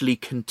actually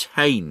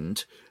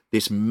contained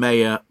this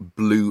Maya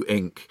blue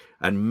ink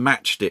and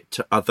matched it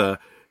to other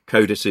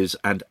codices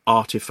and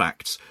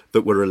artifacts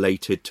that were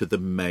related to the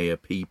Maya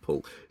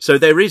people. So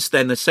there is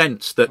then a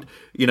sense that,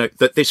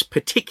 that this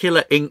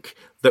particular ink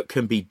that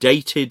can be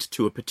dated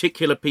to a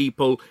particular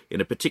people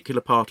in a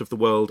particular part of the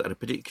world at a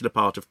particular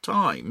part of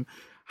time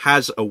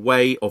has a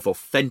way of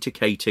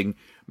authenticating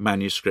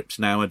manuscripts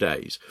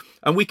nowadays.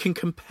 And we can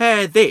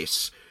compare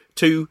this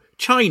to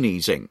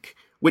Chinese ink,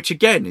 which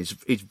again is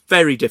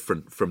very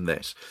different from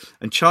this.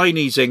 And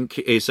Chinese ink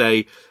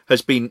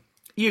has been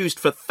used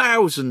for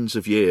thousands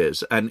of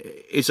years and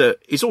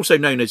is also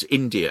known as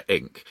India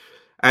ink,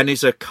 and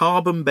is a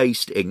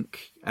carbon-based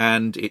ink,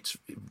 and it's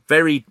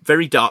very,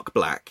 very dark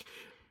black,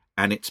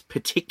 and it's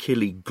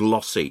particularly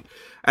glossy.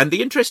 And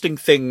the interesting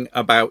thing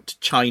about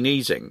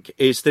Chinese ink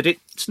is that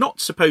it's not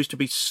supposed to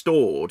be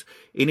stored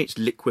in its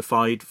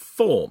liquefied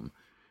form.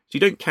 So you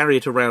don't carry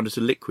it around as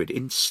a liquid.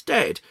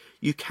 Instead,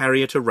 you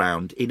carry it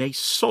around in a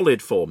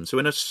solid form, so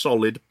in a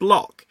solid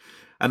block.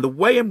 And the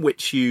way in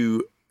which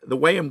you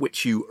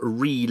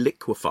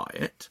re-liquefy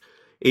it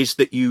is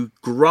that you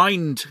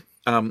grind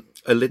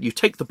you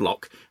take the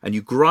block and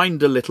you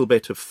grind a little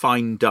bit of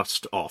fine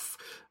dust off,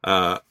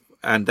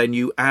 and then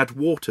you add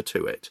water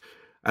to it.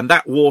 And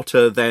that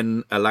water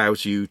then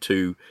allows you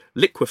to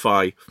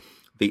liquefy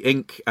the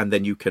ink, and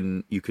then you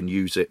can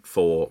use it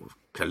for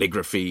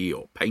calligraphy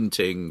or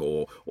painting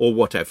or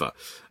whatever.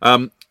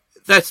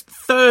 There's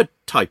third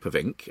type of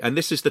ink, and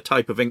this is the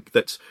type of ink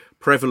that's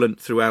prevalent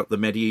throughout the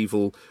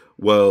medieval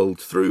world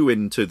through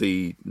into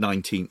the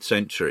 19th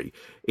century,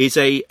 is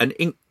an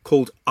ink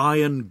called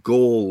iron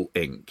gall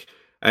ink.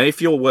 And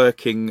if you're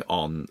working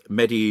on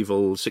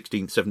medieval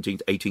 16th,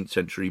 17th, 18th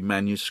century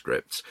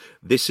manuscripts,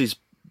 this is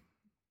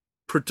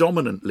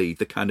predominantly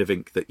the kind of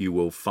ink that you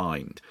will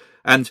find.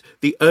 And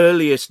the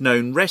earliest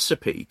known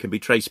recipe can be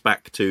traced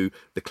back to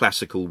the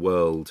classical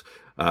world,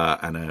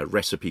 and a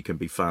recipe can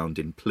be found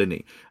in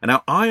Pliny. And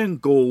now iron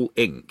gall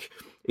ink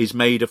is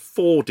made of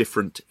 4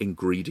 different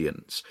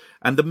ingredients,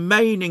 and the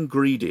main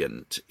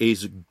ingredient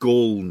is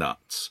gall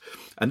nuts.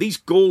 And these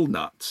gall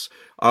nuts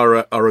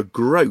are a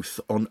growth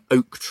on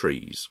oak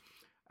trees,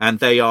 and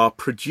they are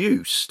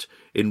produced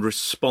in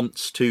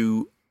response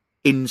to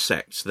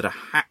insects that are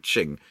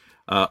hatching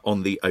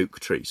on the oak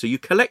tree. So you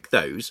collect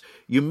those,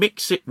 you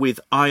mix it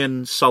with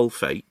iron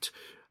sulfate,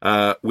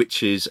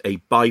 which is a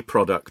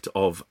byproduct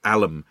of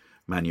alum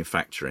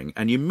manufacturing,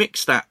 and you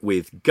mix that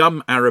with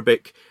gum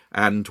arabic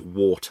and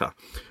water.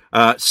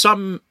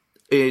 Some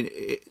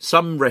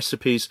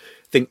recipes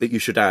think that you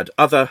should add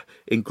other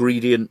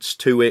ingredients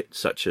to it,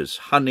 such as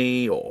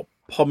honey or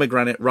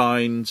pomegranate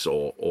rinds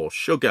or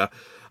sugar.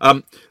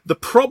 The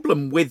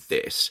problem with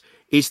this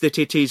is that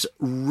it is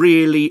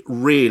really,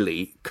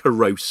 really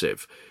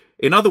corrosive.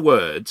 In other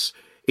words,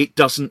 it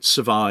doesn't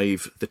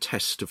survive the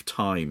test of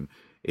time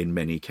in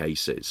many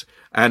cases.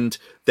 And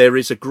there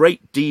is a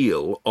great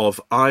deal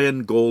of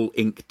iron gall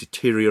ink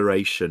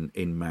deterioration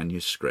in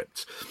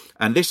manuscripts.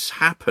 And this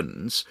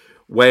happens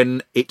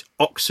when it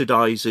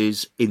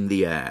oxidizes in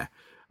the air,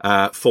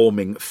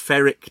 forming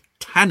ferric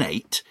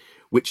tannate,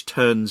 which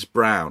turns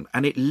brown,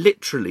 and it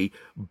literally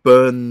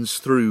burns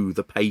through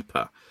the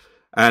paper.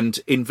 And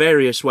in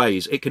various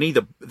ways, it can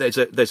either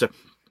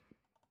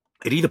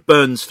it either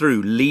burns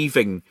through,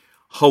 leaving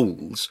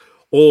holes,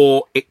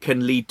 or it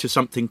can lead to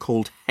something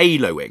called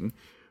haloing,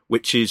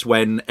 which is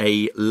when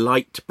a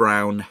light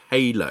brown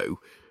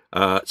halo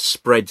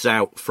spreads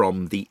out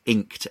from the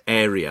inked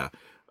area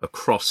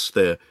across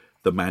the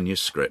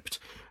manuscript.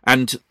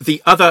 And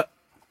the other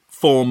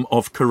form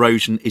of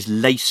corrosion is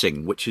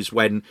lacing, which is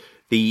when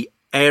the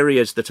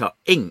areas that are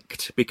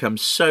inked become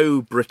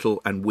so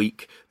brittle and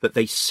weak that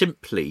they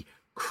simply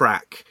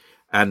crack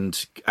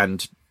and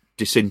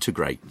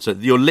disintegrate. So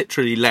you're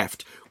literally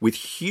left with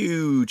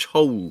huge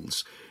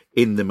holes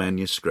in the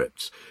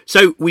manuscripts.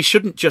 So we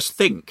shouldn't just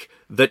think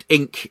that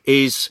ink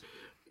is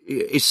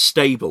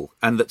stable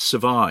and that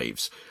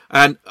survives.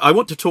 And I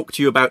want to talk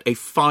to you about a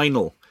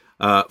final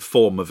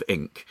form of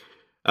ink.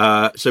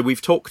 So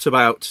we've talked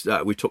about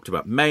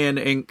Mayan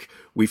ink,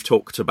 we've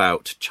talked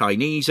about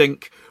Chinese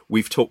ink,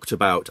 we've talked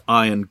about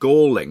iron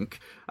gall ink,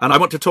 and I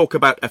want to talk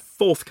about a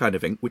fourth kind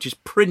of ink, which is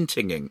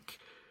printing ink.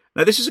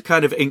 Now, this is a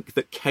kind of ink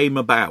that came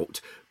about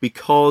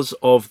because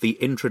of the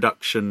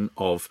introduction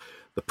of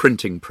the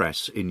printing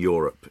press in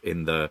Europe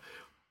in the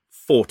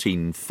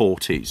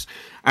 1440s.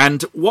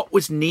 And what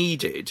was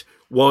needed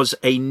was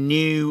a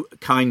new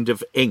kind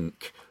of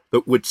ink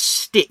that would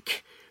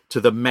stick to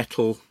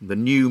the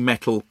new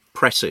metal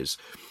presses.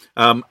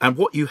 And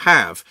what you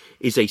have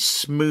is a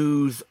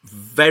smooth,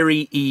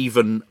 very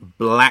even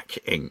black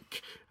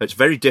ink. It's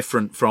very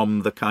different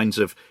from the kinds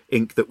of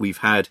ink that we've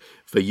had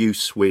for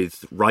use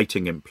with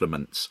writing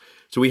implements.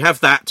 So we have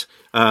that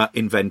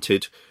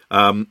invented,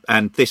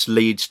 and this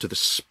leads to the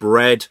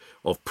spread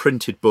of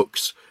printed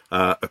books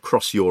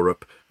across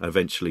Europe,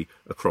 eventually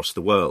across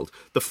the world.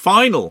 The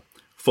final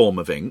form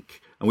of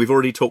ink, and we've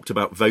already talked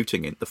about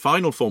voting ink, the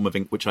final form of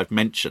ink which I've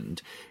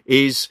mentioned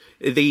is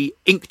the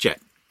inkjet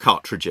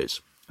cartridges,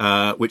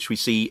 which we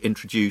see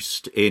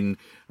introduced in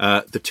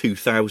the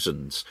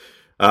 2000s.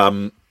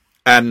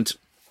 And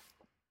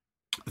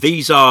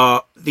these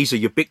are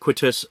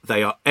ubiquitous,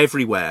 they are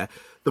everywhere.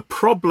 The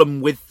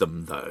problem with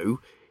them, though,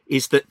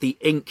 is that the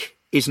ink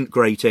isn't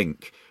great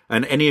ink.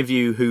 And any of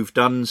you who've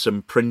done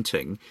some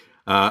printing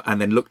and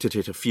then looked at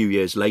it a few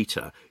years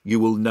later, you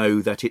will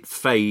know that it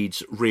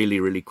fades really,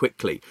 really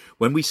quickly.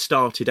 When we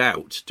started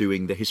out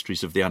doing the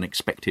Histories of the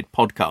Unexpected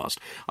podcast,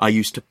 I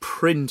used to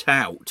print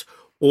out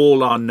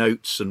all our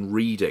notes and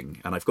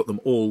reading, and I've got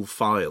them all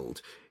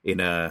filed in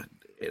a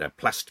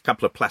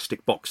couple of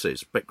plastic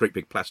boxes, great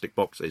big plastic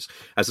boxes,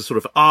 as a sort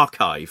of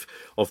archive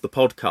of the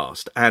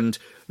podcast. And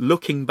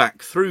looking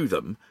back through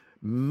them,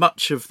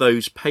 many of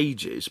those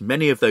pages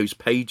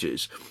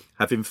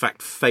have in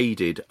fact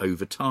faded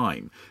over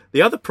time.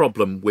 The other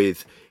problem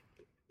with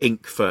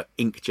ink for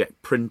inkjet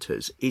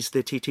printers is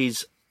that it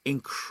is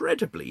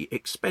incredibly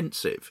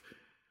expensive.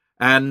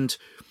 And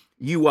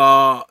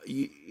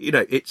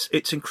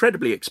it's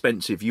incredibly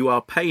expensive. You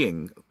are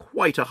paying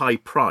quite a high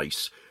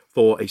price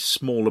for a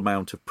small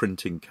amount of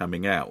printing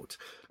coming out.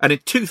 And in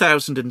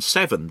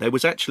 2007, there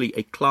was actually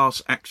a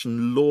class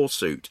action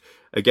lawsuit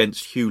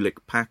against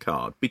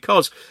Hewlett-Packard,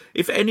 because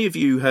if any of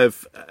you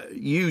have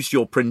used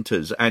your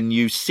printers and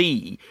you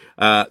see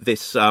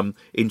this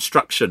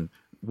instruction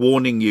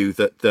warning you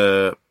that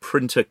the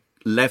printer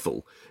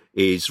level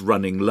is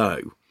running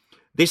low,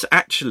 this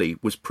actually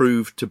was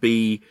proved to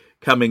be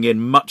coming in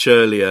much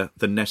earlier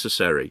than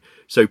necessary.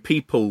 So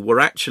people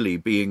were actually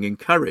being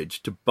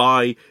encouraged to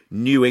buy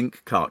new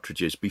ink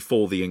cartridges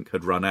before the ink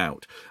had run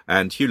out.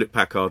 And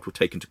Hewlett-Packard were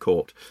taken to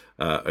court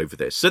over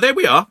this. So there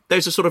we are.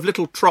 There's a sort of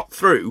little trot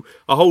through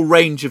a whole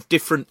range of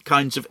different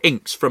kinds of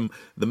inks, from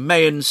the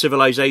Mayan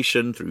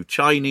civilization through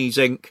Chinese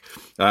ink,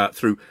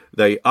 through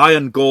the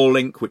iron gall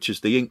ink, which is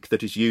the ink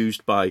that is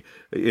used by,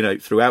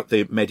 throughout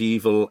the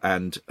medieval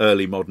and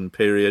early modern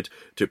period,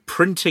 to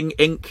printing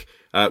ink,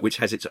 which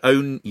has its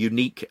own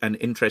unique and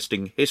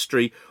interesting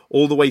history,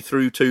 all the way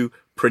through to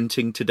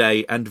printing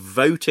today and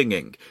voting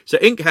ink. So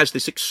ink has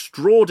this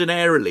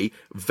extraordinarily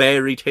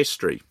varied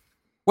history.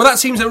 Well, that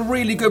seems a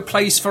really good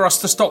place for us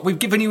to stop. We've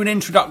given you an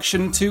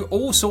introduction to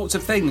all sorts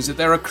of things, that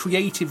there are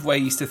creative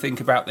ways to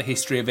think about the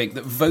history of ink,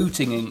 that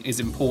voting ink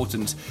is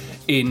important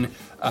in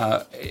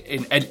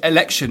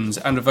elections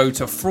and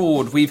voter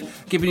fraud. We've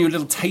given you a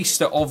little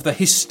taster of the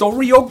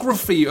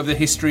historiography of the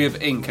history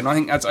of ink, and I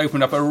think that's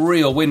opened up a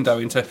real window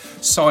into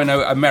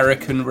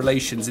Sino-American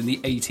relations in the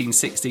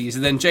 1860s.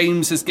 And then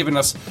James has given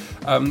us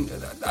a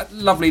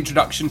lovely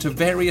introduction to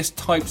various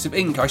types of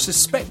ink. I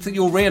suspect that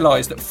you'll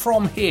realise that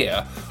from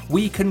here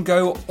we can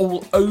go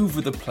all over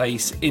the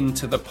place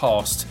into the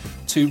past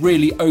to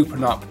really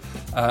open up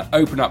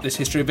this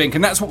history of ink,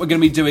 and that's what we're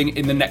going to be doing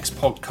in the next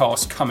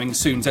podcast coming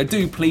soon. So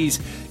do please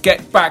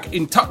get back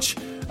in touch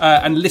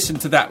and listen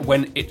to that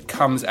when it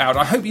comes out.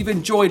 I hope you've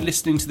enjoyed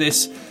listening to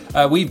this.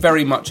 We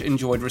very much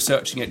enjoyed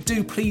researching it.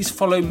 Do please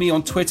follow me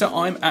on Twitter.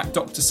 I'm at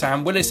Dr.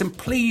 Sam Willis, and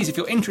please, if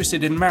you're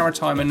interested in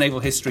maritime and naval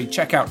history,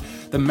 check out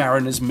the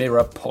Mariner's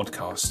Mirror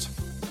podcast.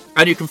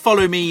 And you can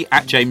follow me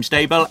at James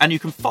Daybell, and you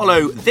can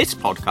follow this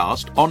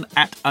podcast on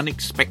at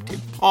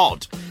Unexpected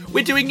Pod.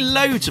 We're doing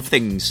loads of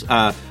things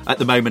at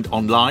the moment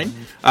online,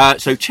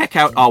 so check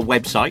out our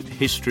website,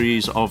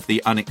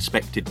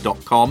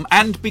 historiesoftheunexpected.com,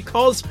 and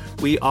because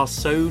we are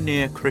so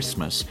near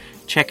Christmas,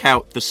 check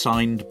out the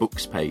signed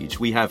books page.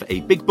 We have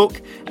a big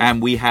book,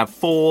 and we have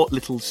 4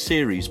 little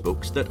series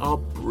books that are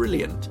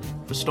brilliant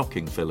for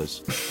stocking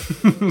fillers.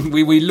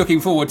 We're looking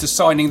forward to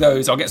signing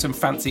those. I'll get some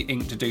fancy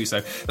ink to do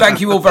so.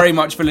 Thank you all very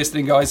much for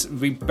listening, guys. We'll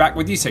be back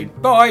with you soon.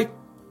 Bye.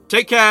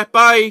 Take care.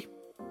 Bye.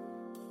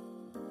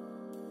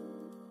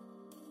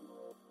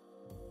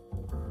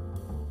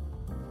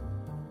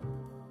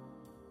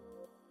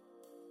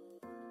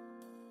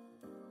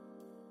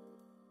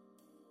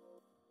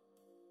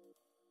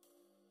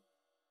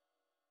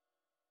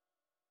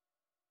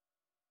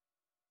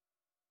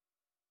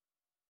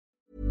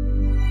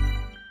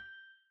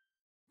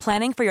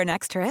 Planning for your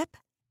next trip?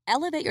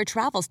 Elevate your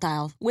travel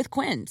style with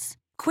Quince.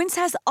 Quince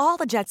has all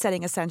the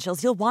jet-setting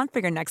essentials you'll want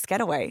for your next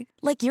getaway,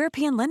 like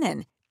European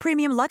linen,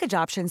 premium luggage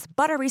options,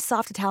 buttery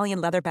soft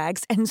Italian leather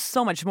bags, and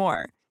so much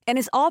more. And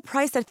is all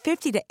priced at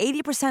 50 to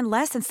 80%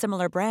 less than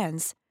similar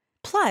brands.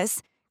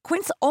 Plus,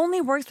 Quince only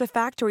works with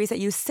factories that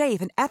use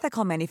safe and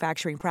ethical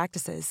manufacturing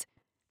practices.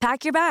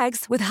 Pack your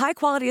bags with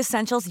high-quality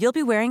essentials you'll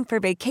be wearing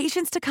for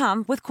vacations to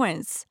come with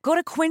Quince. Go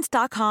to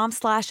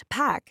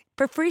quince.com/pack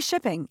for free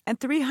shipping and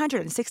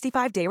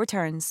 365-day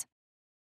returns.